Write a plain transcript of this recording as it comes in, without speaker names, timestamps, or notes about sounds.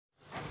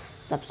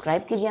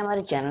Subscribe कीजिए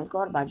हमारे channel को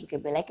और बाजू के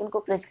बेल आइकन को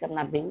प्रेस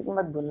करना बिल्कुल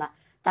मत भूलना,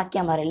 ताकि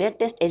हमारे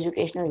लेटेस्ट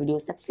एजुकेशनल वीडियो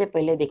सबसे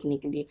पहले देखने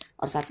के लिए।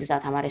 और साथ ही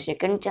साथ हमारे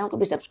सेकंड चैनल को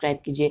भी सब्सक्राइब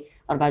कीजिए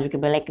और बाजू के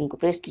बेल आइकन को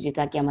प्रेस कीजिए,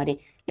 ताकि हमारे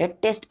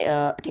लेटेस्ट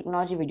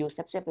टेक्नोलॉजी वीडियो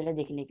सबसे पहले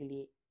देखने के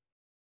लिए।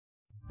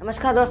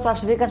 नमस्कार दोस्तों, आप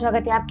सभी का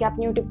स्वागत है आपके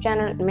अपने यूट्यूब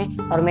चैनल में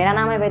और मेरा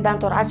नाम है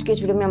वेदांत। और आज की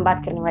इस वीडियो में हम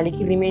बात करने वाले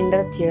कि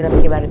रिमाइंडर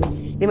थ्योरम के बारे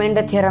में।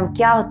 रिमाइंडर थ्योरम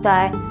क्या होता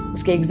है,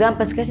 उसके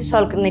एग्जाम्पल्स कैसे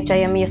सॉल्व करने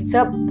चाहिए, हम ये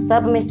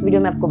सब मैं इस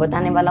वीडियो में आपको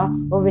बताने वाला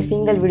हूँ, वो भी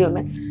सिंगल वीडियो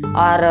में।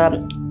 और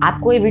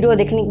आपको ये वीडियो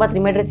देखने के बाद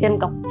रिमाइंडर थ्योरम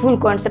का फुल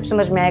कॉन्सेप्ट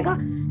समझ में आएगा,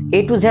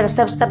 A to Z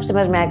सब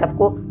समझ में आएगा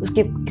आपको,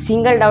 उसकी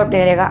सिंगल डाउट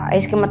नहीं रहेगा।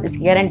 इसके मतलब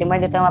इसकी गारंटी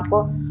मैं देता हूँ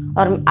आपको।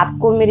 और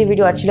आपको मेरी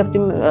वीडियो अच्छी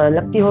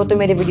लगती हो तो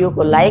मेरे वीडियो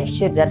को लाइक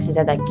शेयर ज़्यादा से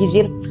ज़्यादा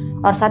कीजिए।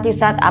 और साथ ही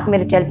साथ आप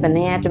मेरे चैनल पर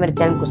नए हैं तो मेरे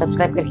चैनल को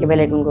सब्सक्राइब करके बेल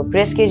आइकन को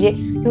प्रेस कीजिए,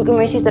 क्योंकि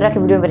मैं इसी तरह के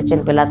वीडियो मेरे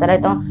चैनल पर लाता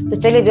रहता हूँ। तो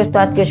चलिए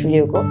दोस्तों, आज के इस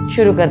वीडियो को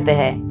शुरू करते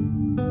हैं।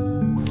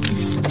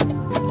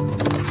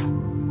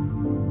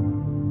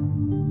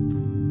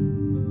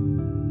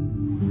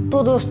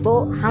 तो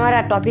दोस्तों,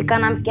 हमारा टॉपिक का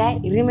नाम क्या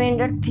है?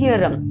 Remainder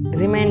theorem.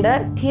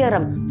 Remainder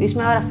theorem. तो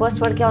इसमें हमारा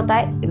फर्स्ट वर्ड क्या होता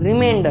है?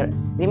 रिमाइंडर।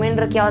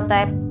 रिमाइंडर क्या होता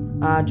है?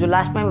 जो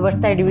लास्ट में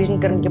बचता है डिवीजन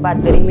करने के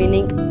बाद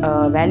रिमेनिंग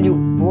वैल्यू,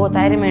 वो होता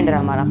है रिमाइंडर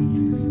हमारा।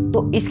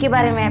 तो इसके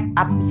बारे में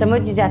आप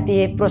समझ जाती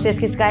है प्रोसेस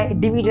किसका है?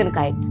 डिवीजन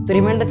का है। तो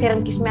रिमाइंडर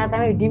थ्योरम किस में आता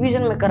है?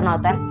 डिवीजन में करना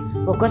होता है।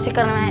 वो कैसे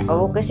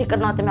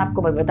करना होता है मैं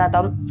आपको बताता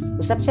हूँ।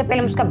 तो सबसे पहले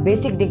हम उसका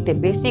बेसिक देखते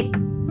हैं। बेसिक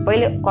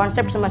पहले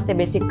कॉन्सेप्ट समझते हैं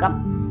बेसिक का,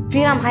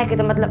 फिर हम हाई के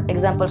मतलब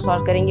एग्जाम्पल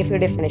सॉल्व करेंगे, फिर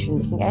डेफिनेशन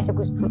देखेंगे, ऐसे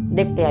कुछ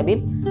देखते हैं अभी।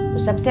 तो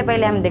सबसे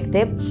पहले हम देखते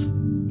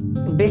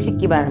हैं बेसिक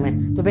के बारे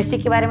में। तो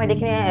बेसिक के बारे में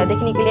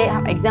देखने के लिए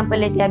हम एग्जाम्पल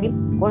लेते हैं। अभी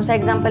कौन सा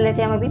एग्जाम्पल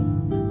लेते हैं हम? अभी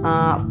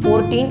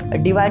 14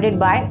 डिवाइडेड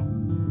बाय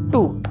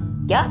 2।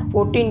 क्या?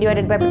 14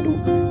 डिवाइडेड बाय 2।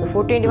 तो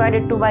 14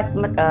 डिवाइडेड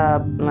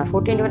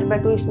बाय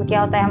 2 इसमें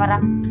क्या होता है हमारा?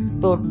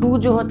 तो 2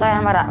 जो होता है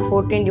हमारा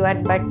 14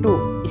 डिवाइडेड बाय 2,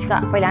 इसका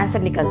पहले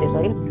आंसर निकालते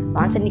हैं। तो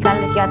आंसर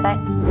निकालने क्या आता है?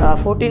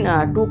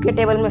 2 के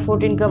टेबल में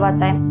 14 कब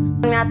आता है?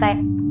 में आता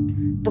है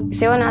तो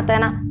 7 आता है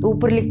ना। तो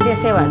ऊपर लिखते हैं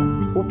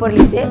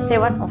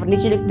 7 और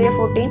नीचे लिखते हैं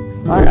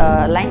 14 और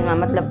लाइन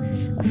मतलब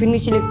फिर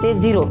नीचे लिखते हैं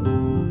 0।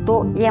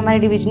 तो ये हमारी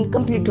डिवीजन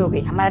कंप्लीट हो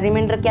गई। हमारा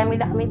रिमाइंडर क्या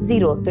मिला हमें?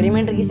 0। तो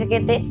रिमाइंडर किसे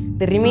कहते हैं?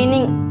 द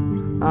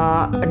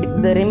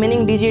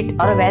रिमेनिंग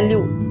डिजिट और value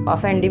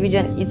of N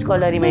division is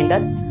called a reminder.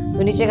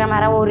 तो नीचे का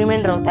हमारा वो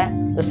रिमाइंडर होता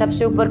है। तो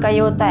सबसे ऊपर का ये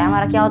होता है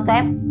हमारा, क्या होता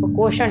है? वो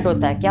क्वोशंट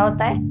होता है। क्या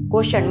होता है?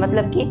 क्वोशंट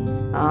मतलब कि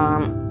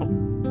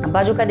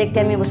बाजू का देखते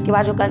हैं हम, उसके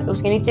बाजू का,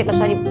 उसके नीचे का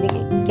सॉरी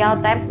क्या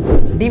होता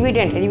है?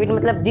 डिविडेंड। डिविडेंड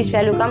मतलब जिस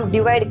वैल्यू का हम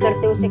डिवाइड करते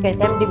हैं उसे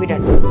कहते हैं हम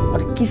डिविडेंड।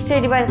 और किससे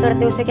डिवाइड करते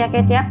हैं उसे क्या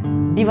कहते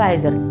हैं?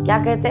 डिवाइजर।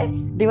 क्या कहते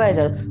हैं?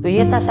 डिवाइजर। तो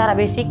ये था सारा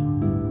बेसिक।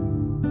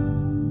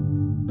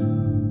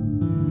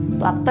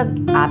 तो अब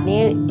तक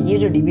आपने ये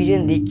जो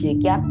डिवीजन देखी है,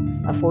 क्या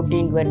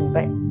 14 डिवाइडेड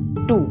बाय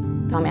 2,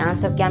 तो हमें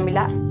आंसर क्या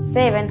मिला?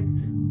 7।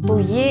 तो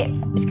ये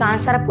इसका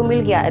आंसर आपको मिल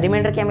गया।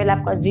 रिमाइंडर क्या मिला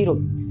आपका? 0।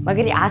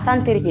 मगर ये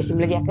आसान तरीके से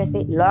मिल गया। कैसे?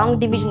 लॉन्ग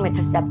डिवीजन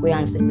मेथड से आपको ये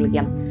आंसर मिल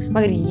गया।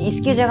 मगर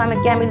इसकी जगह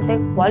में क्या मिलते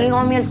हैं?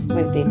 पॉलिनोमियल्स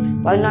मिलते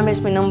हैं।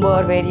 पॉलिनोमियल्स में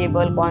नंबर,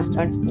 वेरिएबल,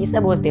 कॉन्स्टेंट्स ये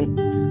सब होते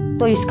हैं।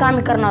 तो इसका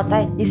हमें करना होता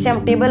है, इससे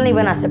हम टेबल नहीं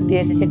बना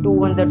सकते। जैसे 2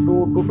 1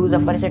 2 2 2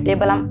 4 ऐसे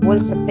टेबल हम बोल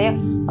सकते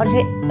हैं और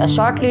इसे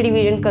शॉर्टली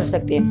डिवीजन कर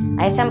सकते हैं।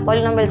 ऐसे हम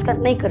पॉलिनोमियल्स का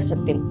नहीं कर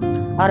सकते।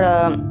 और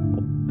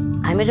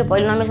हमें जो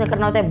पॉलिनोमियल्स का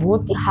करना होता है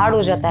बहुत ही हार्ड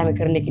हो जाता है हमें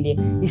करने के लिए।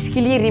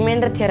 इसके लिए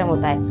रिमाइंडर थ्योरम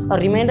होता है। और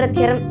रिमाइंडर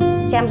थ्योरम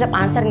से हम जब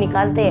आंसर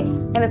निकालते हैं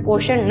हमें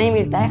क्वोशंट नहीं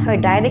मिलता है,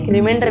 हमें डायरेक्ट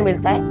रिमाइंडर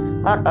मिलता है।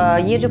 और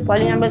ये जो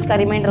पॉलिनोमियल्स का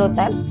रिमाइंडर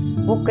होता है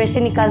वो कैसे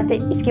निकालते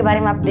हैं इसके बारे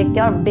में आप देखते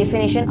हैं, और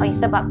डेफिनेशन और ये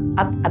सब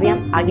अभी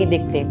हम आगे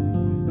देखते हैं।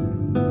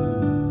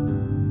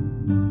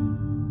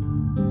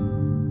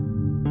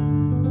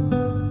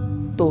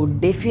 तो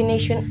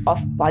डेफिनेशन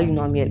ऑफ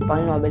पॉलिनोमियल।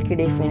 पॉलिनोमियल की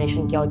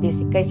डेफिनेशन क्या होती है,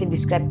 इसे कैसे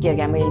डिस्क्राइब किया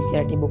गया है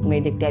एनसीईआरटी बुक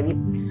में देखते हैं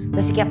अभी।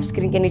 जैसे कि आप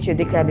स्क्रीन के नीचे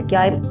दिख रहा है अभी क्या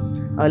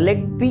है?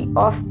 Late P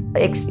of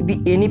x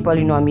be any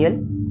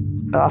polynomial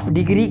of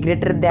degree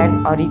greater than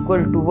or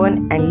equal to 1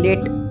 and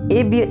let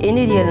a be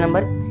any real number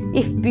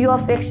if p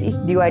of x is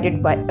divided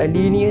by a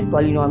linear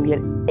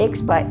polynomial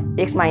x by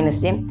x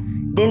minus a,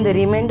 then the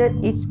remainder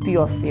is p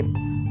of a।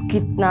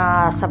 कितना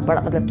सब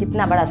बड़ा मतलब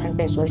कितना बड़ा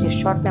sentence हो, इसे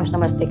short में हम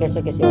समझते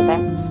कैसे कैसे होता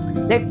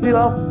है। Late p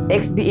of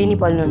x be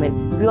any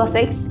polynomial। p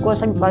of x कौन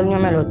सा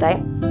पॉलिनोमियल होता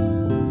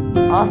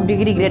है? ऑफ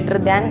डिग्री ग्रेटर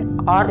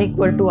देन और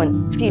इक्वल टू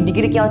 1। उसकी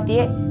डिग्री क्या होती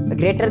है?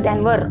 ग्रेटर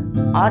देन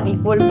 1 और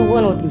इक्वल टू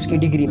 1 होती है उसकी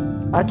डिग्री।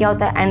 और क्या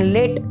होता है? And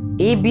let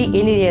A be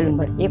any real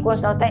number. ये कौन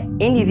सा होता है?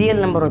 एनी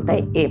रियल नंबर होता है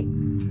ए।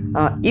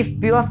 If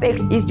P of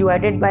x is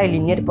divided by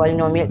linear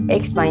polynomial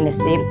x minus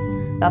ए।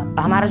 अब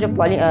हमारा जो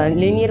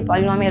लीनियर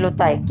पॉलिनोमियल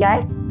होता है क्या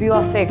है? पी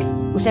ऑफ एक्स,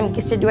 उसे हम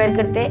किससे डिवाइड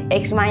करते हैं?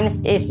 एक्स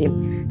माइनस ए से।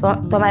 तो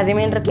हमारा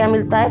रिमाइंडर क्या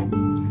मिलता है?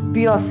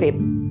 पी ऑफ ए।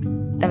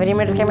 तो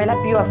रिमाइंडर क्या मिला?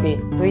 पी ऑफ ए।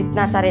 तो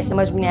इतना सारे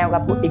समझ में नहीं आएगा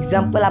आपको।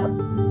 एग्जाम्पल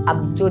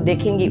आप जो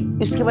देखेंगे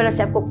उसकी वजह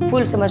से आपको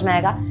फुल समझ में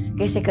आएगा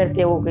कैसे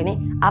करते हो कि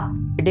नहीं। आप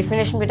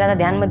डेफिनेशन पे ज़्यादा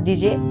ध्यान मत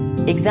दीजिए,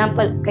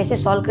 एग्जाम्पल कैसे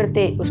सॉल्व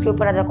करते उसके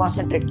ऊपर ज़्यादा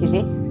कॉन्सेंट्रेट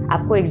कीजिए।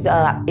 आपको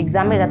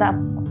एग्जाम में ज़्यादा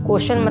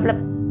क्वेश्चन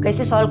मतलब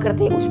कैसे सॉल्व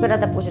करते हैं उस पर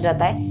ज़्यादा पूछा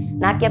जाता है,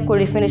 ना कि आपको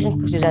डेफिनेशन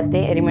पूछे जाते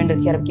हैं रिमाइंडर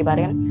थ्योरम के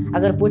बारे में।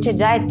 अगर पूछे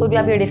जाए तो भी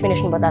आप ये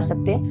डेफिनेशन बता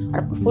सकते हैं और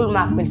आपको फुल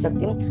मार्क मिल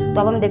सकते हैं।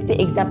 तो अब हम देखते हैं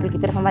एग्जाम्पल की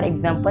तरफ, हमारा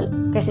एग्जाम्पल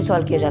कैसे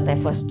सॉल्व किया जाता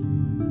है। फर्स्ट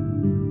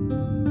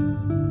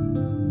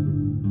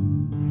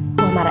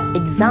तो हमारा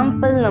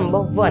एग्जाम्पल नंबर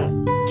 1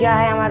 क्या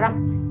है हमारा,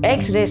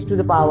 x raise to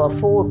the power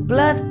 4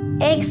 plus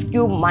x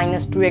cube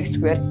minus 2x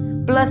square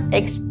plus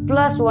x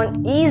plus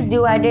 1 is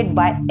divided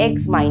by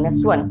x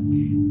minus 1।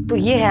 तो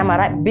ये है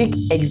हमारा बिग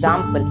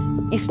एग्जाम्पल।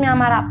 तो इसमें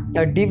हमारा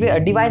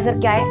डिवाइजर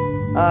क्या है,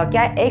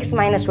 क्या है x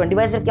माइनस 1।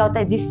 डिवाइजर क्या होता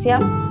है, जिससे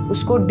हम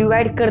उसको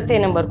डिवाइड करते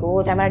हैं नंबर को, वो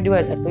होता है हमारा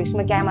डिवाइजर। तो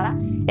इसमें क्या है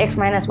हमारा x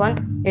माइनस 1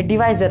 ये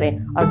डिवाइजर है।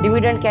 और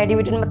डिविडेंड क्या है,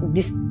 डिविडेंड मतलब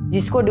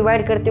जिसको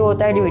डिवाइड करते हुए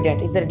होता है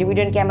डिविडेंड। इधर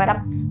डिविडेंड क्या है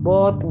हमारा,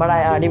 बहुत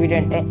बड़ा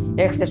डिविडेंड है,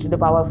 x raise to the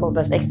power 4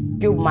 plus x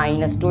cube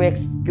minus 2x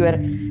square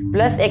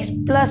plus x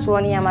plus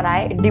 1 ये हमारा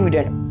है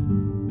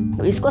डिविडेंड।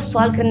 तो इसको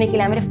सॉल्व करने के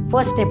लिए हमारे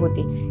फर्स्ट स्टेप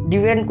होती है,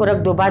 डिविडेंड को रख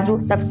दो बाजू,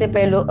 सबसे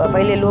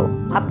पहले लो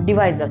आप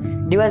डिवाइजर।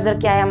 डिवाइजर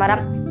क्या है हमारा,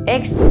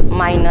 x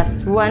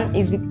minus 1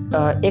 is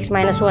x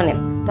minus 1 है।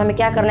 तो हमें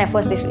क्या करना है,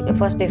 फर्स्ट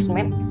स्टेप्स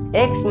में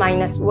x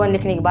माइनस 1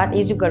 लिखने के बाद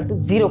इज इक्वल टू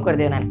 0 कर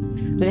देना है।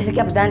 तो जैसे कि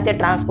आप जानते हैं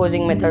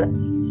ट्रांसपोजिंग मेथड,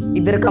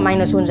 इधर का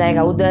माइनस 1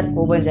 जाएगा उधर,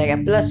 वो बन जाएगा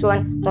प्लस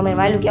 1। तो हमें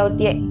वैल्यू क्या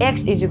होती है,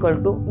 x इज इक्वल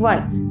टू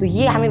 1। तो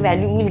ये हमें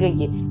वैल्यू मिल गई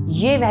है।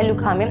 ये वैल्यू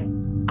का हमें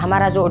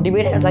हमारा जो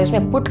डिविडेंड होता है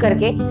उसमें पुट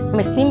करके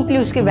हमें सिंपली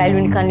उसकी वैल्यू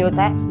निकालनी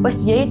होता है। बस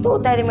यही तो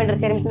होता है रिमाइंडर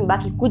थ्योरम में,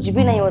 बाकी कुछ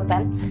भी नहीं होता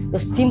है। तो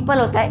सिंपल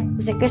होता है,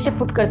 उसे कैसे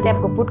पुट करते हैं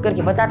आपको पुट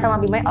करके बताता हूँ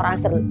अभी मैं, और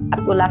आंसर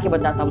आपको ला के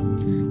बताता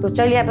हूँ। तो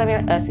चलिए आप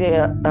हमें ऐसे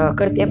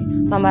करते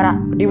हैं। तो हमारा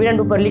डिविडेंड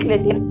ऊपर लिख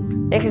लेते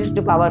हैं, x is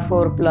to power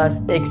 4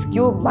 plus x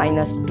cube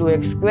minus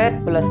 2x square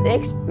plus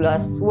x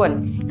plus 1।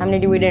 हमने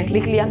डिविडेंड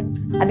लिख लिया।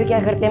 अभी क्या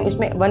करते हैं,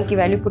 इसमें 1 की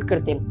वैल्यू पुट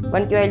करते हैं।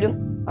 1 की value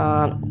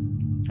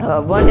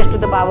 1 raise to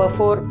the power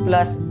 4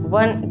 plus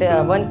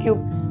 1 cube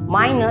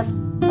minus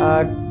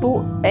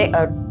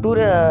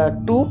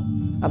 2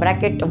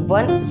 bracket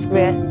 1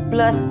 square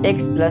plus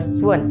x plus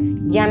 1,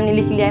 ये हमने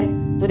लिख लिया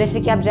है। तो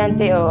जैसे कि आप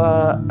जानते हैं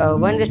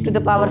 1 रेज़ टू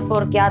द पावर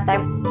 4 क्या आता है,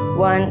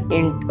 1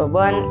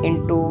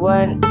 इंटू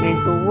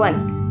 1।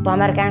 तो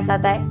हमारा क्या आंसर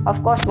आता है,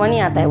 ऑफ कोर्स 1 ही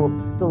आता है वो।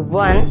 तो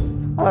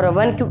 1 और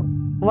 1 क्यूब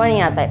 1 ही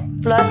आता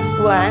है प्लस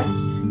 1।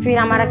 फिर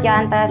हमारा क्या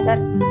आता है सर,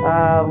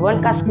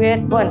 1 का स्क्वायर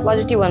 1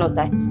 पॉजिटिव 1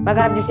 होता है। मगर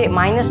आप जिसे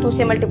 -2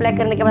 से मल्टीप्लाई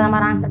करने के बाद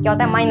हमारा आंसर क्या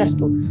होता है,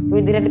 -2। तो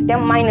इधर लिखते हैं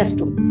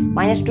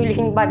 -2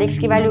 लिखने के बाद x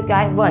की वैल्यू क्या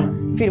है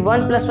 1। फिर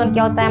 1 प्लस 1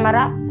 क्या होता है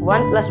हमारा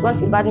 1 प्लस 1,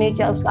 फिर बाद में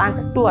उसका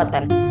आंसर 2 आता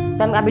है।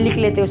 तो हम अभी लिख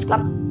लेते हैं उसका।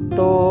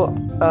 तो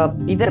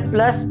इधर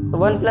प्लस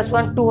 1 प्लस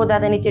 1 2 हो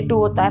जाता है, नीचे 2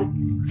 होता है।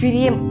 फिर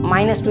ये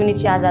 -2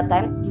 नीचे आ जाता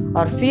है,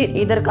 और फिर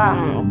इधर का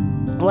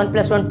 1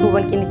 प्लस 1 2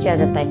 1 के नीचे आ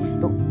जाता है।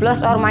 तो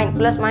प्लस और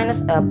प्लस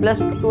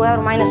 2 है और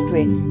 -2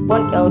 है,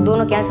 1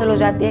 दोनों कैंसिल हो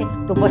जाते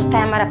हैं, तो बचता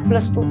है हमारा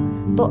 +2।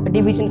 तो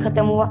डिवीजन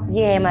खत्म हुआ,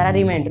 ये है हमारा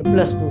रिमाइंडर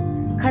 +2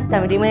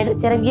 खत्म। रिमाइंडर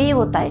थ्योरम यही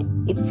होता है,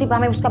 सिर्फ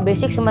हमें उसका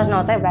बेसिक समझना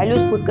होता है,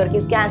 वैल्यूज पुट करके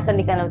उसके आंसर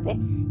निकालने होते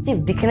हैं। सिर्फ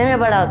दिखने में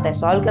बड़ा होता है,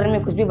 सॉल्व करने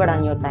में कुछ भी बड़ा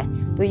नहीं होता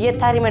है। तो ये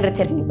था रिमाइंडर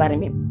थ्योरम के बारे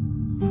में।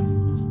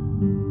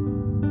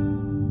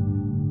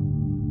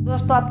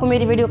 दोस्तों आपको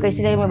मेरी वीडियो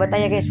कैसी लगी मैं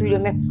बताइएगा इस वीडियो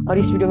में, और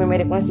इस वीडियो में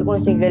मेरे कौन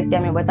सी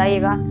गलतियां मैं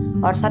बताइएगा।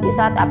 और साथ ही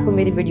साथ आपको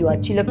मेरी वीडियो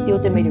अच्छी लगती हो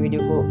तो मेरी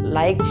वीडियो को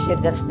लाइक शेयर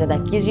ज़्यादा से ज़्यादा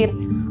कीजिए,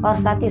 और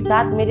साथ ही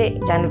साथ मेरे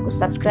चैनल को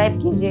सब्सक्राइब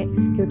कीजिए,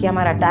 क्योंकि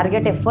हमारा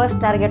टारगेट है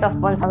first target of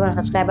 1000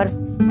 subscribers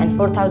and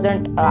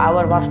 4000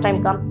 our watch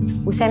time का,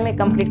 उसे हमें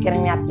कंप्लीट करने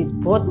में आपकी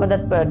बहुत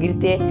मदद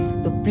गिरती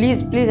है। तो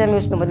प्लीज़ हमें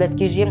उसमें मदद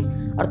कीजिए।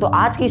 और तो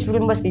आज की इस वीडियो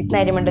में बस इतना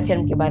है रिमाइंडर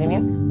थ्योरम के बारे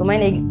में। तो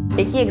मैंने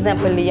एक ही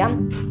एग्जाम्पल लिया,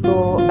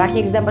 तो बाकी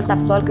एग्जाम्पल्स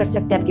आप सॉल्व कर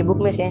सकते हैं आपकी बुक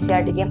में से,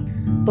 एनसीईआरटी के।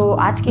 तो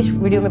आज की इस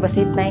वीडियो में बस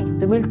इतना ही।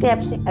 तो मिलते हैं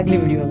आपसे अगली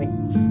वीडियो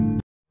में।